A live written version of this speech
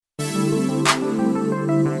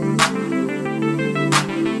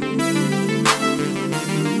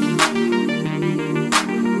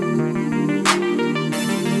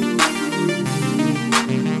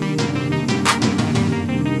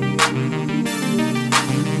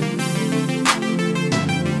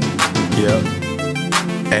Yep.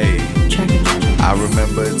 Hey. Trackademicks. I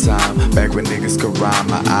remember a time back when niggas could rhyme.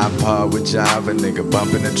 My iPod would jive, a nigga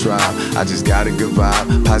bumping the drive. I just got a good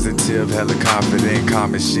vibe, positive, hella confident,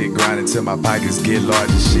 calm as shit, grinding till my pockets get large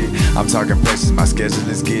as shit. I'm talking precious, my schedule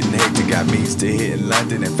is getting hectic. Got meetings to hit in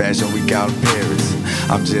London and fashion week out in Paris.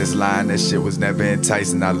 I'm just lying, that shit was never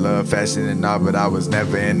enticing. I love fashion and all, but I was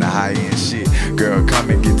never in the high-end shit. Girl, come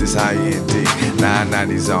and get this high-end dick.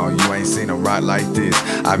 990s on, you ain't seen a rock like this.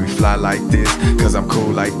 I be fly like this, cause I'm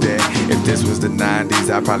cool like that. If this was the 90s,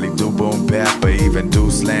 I'd probably do boom bap or even do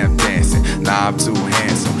slam dancing. Nah, I'm too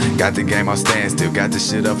handsome. Got the game on standstill, got the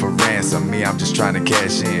shit up for ransom. Me, I'm just trying to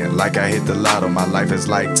cash in. Like I hit the lotto, my life is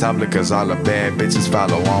like Tumblr, cause all the bad bitches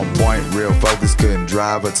follow on point. Real focus, couldn't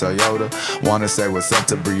drive a Toyota. Wanna say what's up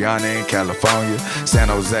to Brianna in California. San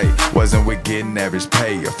Jose, wasn't with getting average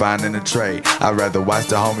pay or finding a trade. I'd rather watch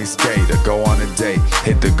the homies skate or go on a date.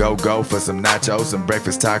 Hit the go-go for some nachos, some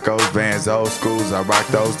breakfast tacos. Vans old schools, I rock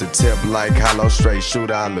those to tip like hollow straight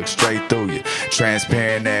shooter. I look straight through you.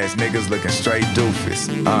 Transparent ass niggas looking straight doofus.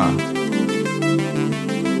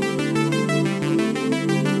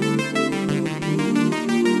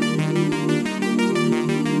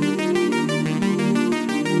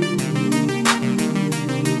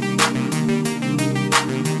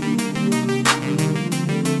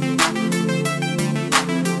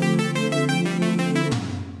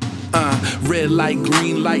 Red light,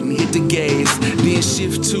 green light, and hit the gas. Then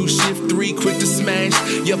shift 2, shift 3, quick to smash.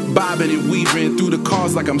 Yup, bobbing and weaving through the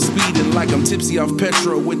cars like I'm speeding, like I'm tipsy off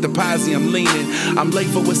petrol with the posse I'm leaning. I'm late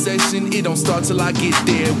for a session, it don't start till I get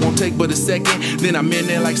there. Won't take but a second, then I'm in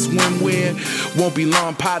there like swimwear. Won't be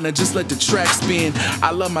long, partner, just let the track spin.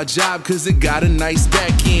 I love my job cause it got a nice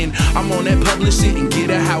back end. I'm on that publish it and get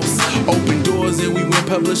a house. Open doors and we win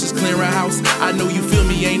publishers, clear a house. I know you feel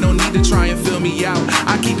me, ain't no need to try and fill me out.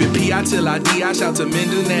 I keep it P.I. till I D, I shout to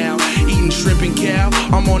Mender now. Eating shrimp and cow,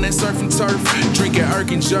 I'm on that surf and turf. Drinking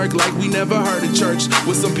irk and jerk like we never heard of church.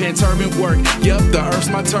 With some pan-turban work, yup, the earth's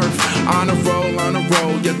my turf. On a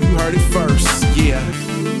roll, yup, you heard it first, yeah.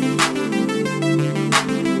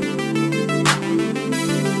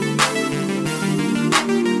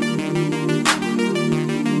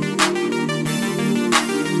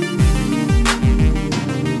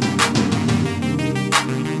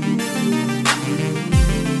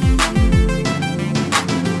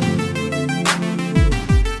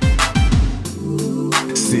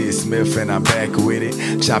 Smith and I'm back with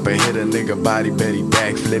it. Chopper hit a nigga body, Betty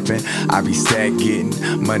back flipping. I be stack getting,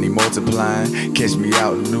 money multiplying. Catch me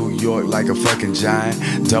out in New York like a fucking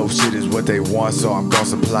giant. Dope shit is what they want, so I'm gon'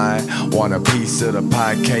 supply. Want a piece of the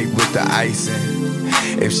pie cake with the icing.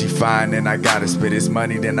 If she fine, then I gotta spit. It's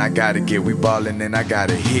money, then I gotta get. We ballin', then I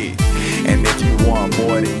gotta hit. And if you want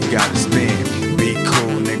more, then you gotta spend. Be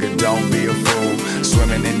cool, nigga, don't be a fool.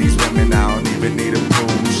 Swimming in these women, I don't even need a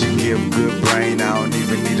pool. She give good brain, I don't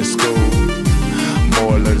even need a school.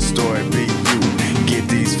 Moral of the story be you. Get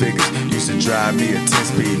these figures, used to drive me a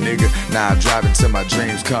 10-speed, nigga. Now I'm driving till my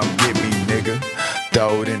dreams come get me, nigga.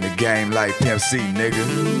 Throw it in the game like Pimp C,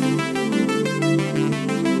 nigga.